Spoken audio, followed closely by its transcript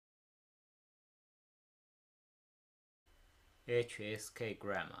HSK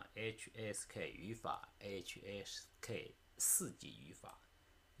Grammar HSK 语法 HSK 4级语法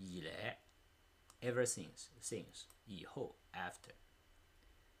以来 ever since 以后 after.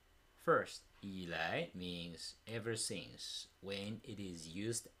 First, 以来 means ever since when it is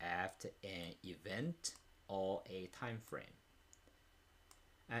used after an event or a time frame.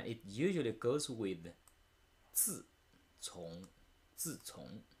 And it usually goes with 自从自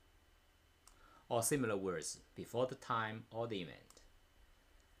从 or similar words before the time or the event.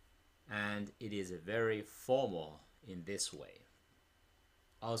 And it is very formal in this way.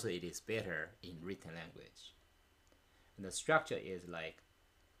 Also, it is better in written language. And the structure is like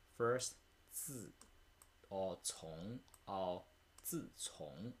first 自 or 从 or 自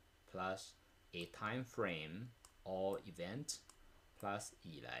从 plus a time frame or event plus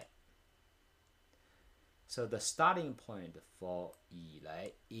以来. So the starting point for 以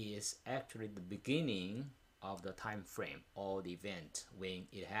来 is actually the beginning of the time frame or the event when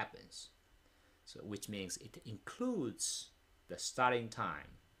it happens. So which means it includes the starting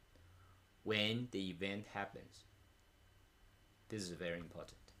time when the event happens. This is very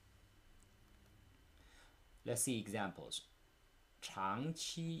important. Let's see examples. 长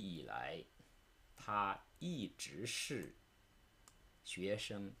期以来，他一直是学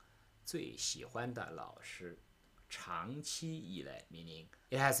生最喜欢的老师。长期以来 meaning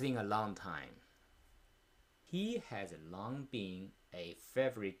it has been a long time. He has long been a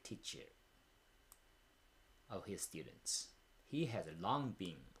favorite teacher of his students. He has long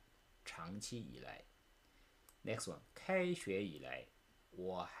been 长期以来。Next one, 开学以来，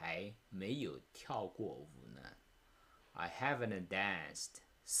我还没有跳过舞呢。I haven't danced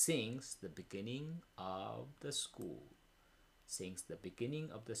since the beginning of the school. Since the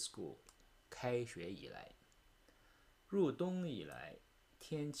beginning of the school. 开学以来。入冬以来，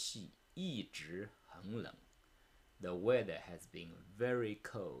天气一直很冷。The weather has been very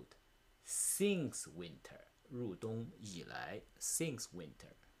cold since winter. 入冬以来 since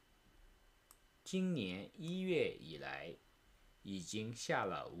winter. 今年1月以来，已经下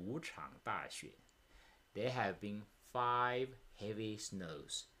了5场大雪。There have been 5 heavy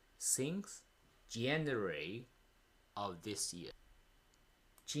snows since January of this year.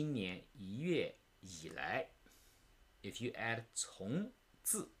 今年1月以来 if you add 从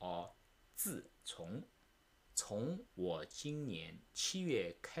自 or 自从，从我今年7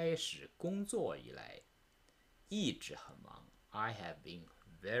月开始工作以来，一直很忙。I have been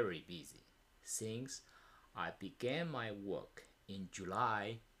very busy since I began my work in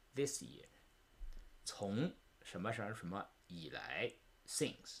July this year. 从什么什么什么以来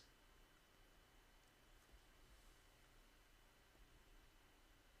since.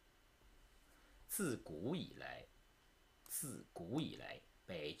 自古以来，自古以来，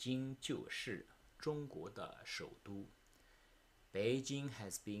北京就是中国的首都。Beijing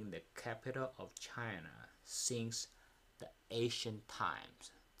has been the capital of China since the ancient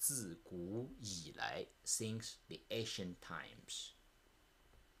times. 自古以来 since the ancient times.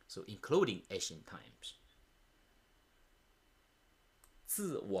 So including ancient times.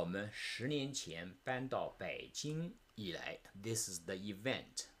 自我们10年前搬到北京以来 this is the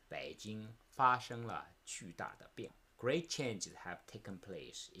event. 北京发生了巨大的变化。Great changes have taken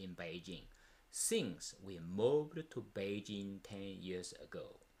place in Beijing since we moved to Beijing 10 years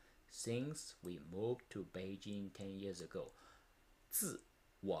ago. Since we moved to Beijing 10 years ago. 自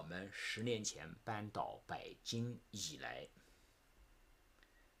我们10年前搬到北京以来。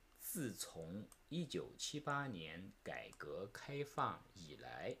自从1978年改革开放以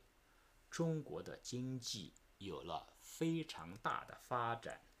来，中国的经济有了非常大的发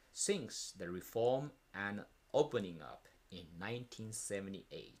展。Since the reform and opening up in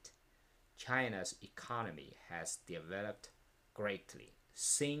 1978, China's economy has developed greatly.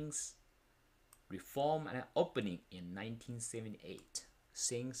 Since reform and opening in 1978,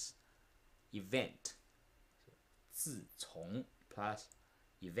 since event, 自从 plus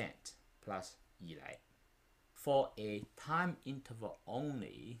event plus 以来。For a time interval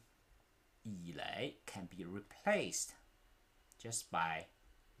only, 以来 can be replaced just by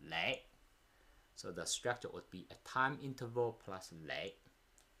来. So the structure would be a time interval plus 来.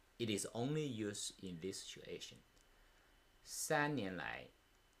 It is only used in this situation. 3年来，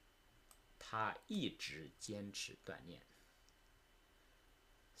他一直坚持锻炼。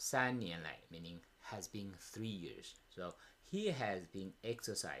3年来 meaning has been 3 years. So he has been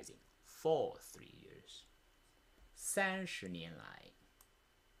exercising for 3 years. 30年来，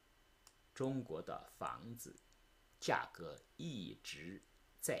中国的房子价格一直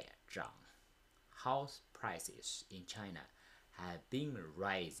在涨。House prices in China have been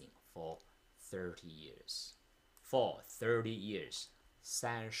rising for 30 years. For 30 years,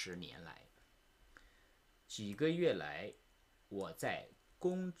 30年来。几个月来，我在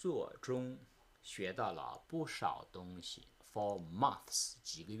工作中学到了不少东西。For months,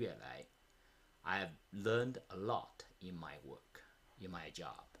 几个月来 I've learned a lot in my work, in my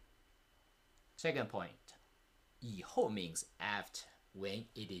job. Second point, 以后 means after when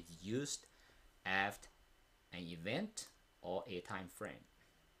it is used after an event or a time frame.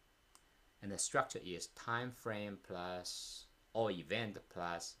 And the structure is time frame plus or event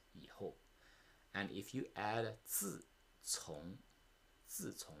plus 以后. And if you add 自从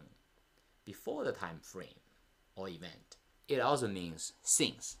before the time frame or event, it also means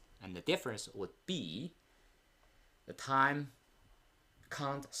since. And the difference would be the time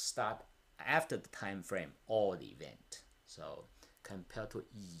can't start after the time frame or the event. So compared to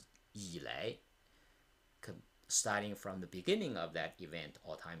以来 starting from the beginning of that event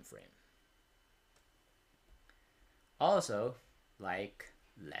or time frame. Also, like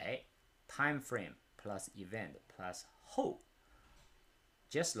来 time frame plus event plus 后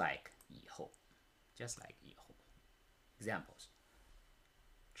just like 以后 Examples.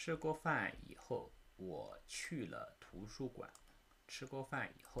 吃过饭以后，我去了图书馆。吃过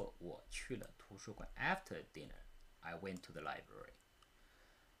饭以后，我去了图书馆。After dinner, I went to the library.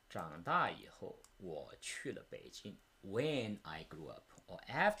 长大以后，我去了北京。When I grew up, or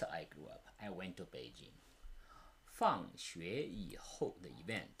after I grew up, I went to Beijing. 放学以后的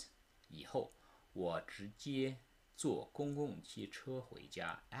event, 以后我直接坐公共汽车回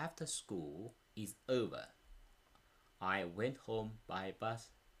家。After school is over, I went home by bus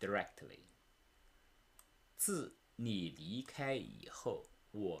directly. 自你离开以后，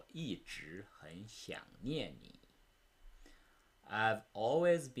我一直很想念你。I've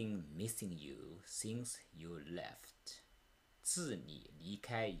always been missing you since you left. 自你离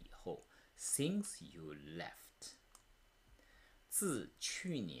开以后 since you left. 自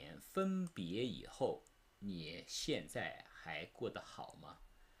去年分别以后，你现在还过得好吗？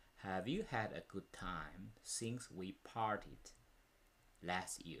 Have you had a good time since we parted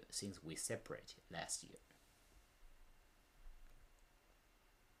last year, since we separated last year?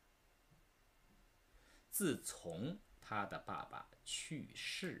 自从他的爸爸去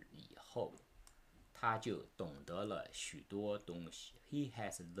世以后，他就懂得了许多东西。He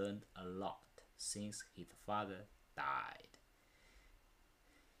has learned a lot since his father died.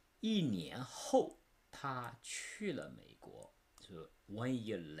 1年后，他去了美国。So 1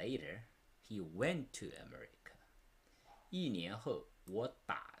 year later, he went to America. 1年后，我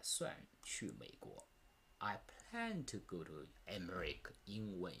打算去美国。I plan to go to America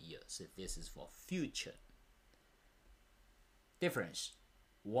in 1 year. So this is for future. Difference.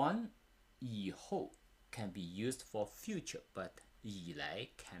 1. 以后 can be used for future, but 以来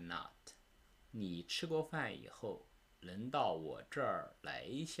cannot. 你吃过饭以后，能到我这儿来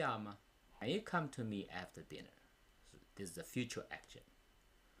一下吗？ Can you come to me after dinner? So this is the future action.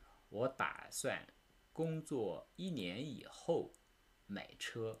 我打算工作1年以后买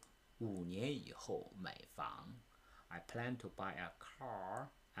车，5年以后买房。I plan to buy a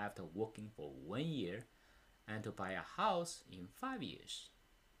car after working for 1 year and to buy a house in 5 years.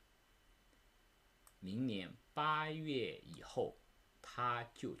 明年8月以后，他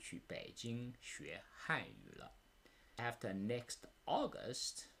就去北京学汉语了。After next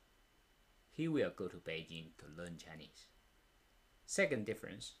August, he will go to Beijing to learn Chinese. Second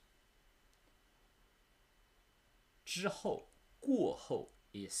difference. 之后过后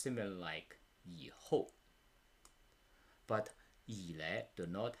is similar like 以后 but 以来 do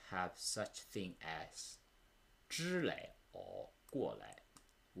not have such thing as 之来 or 过来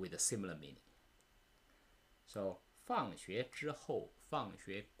with a similar meaning. So 放学之后，放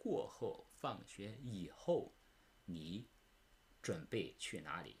学过后，放学以后，你准备去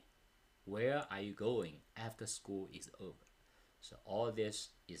哪里？ Where are you going after school is over? So all this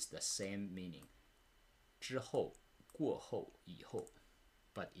is the same meaning. 之后过后以后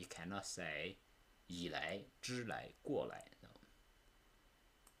but you cannot say 以来之来过来 no.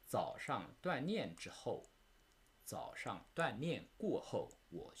 早上锻炼之后，早上锻炼过后，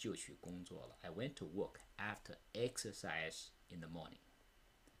我就去工作了。I went to work after exercise in the morning.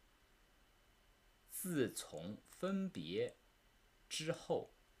 自从分别之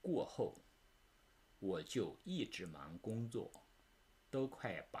后过后，我就一直忙工作，都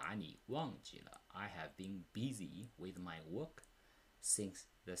快把你忘记了。I have been busy with my work since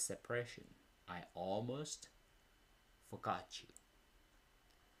the separation. I almost forgot you.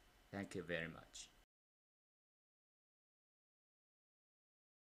 Thank you very much.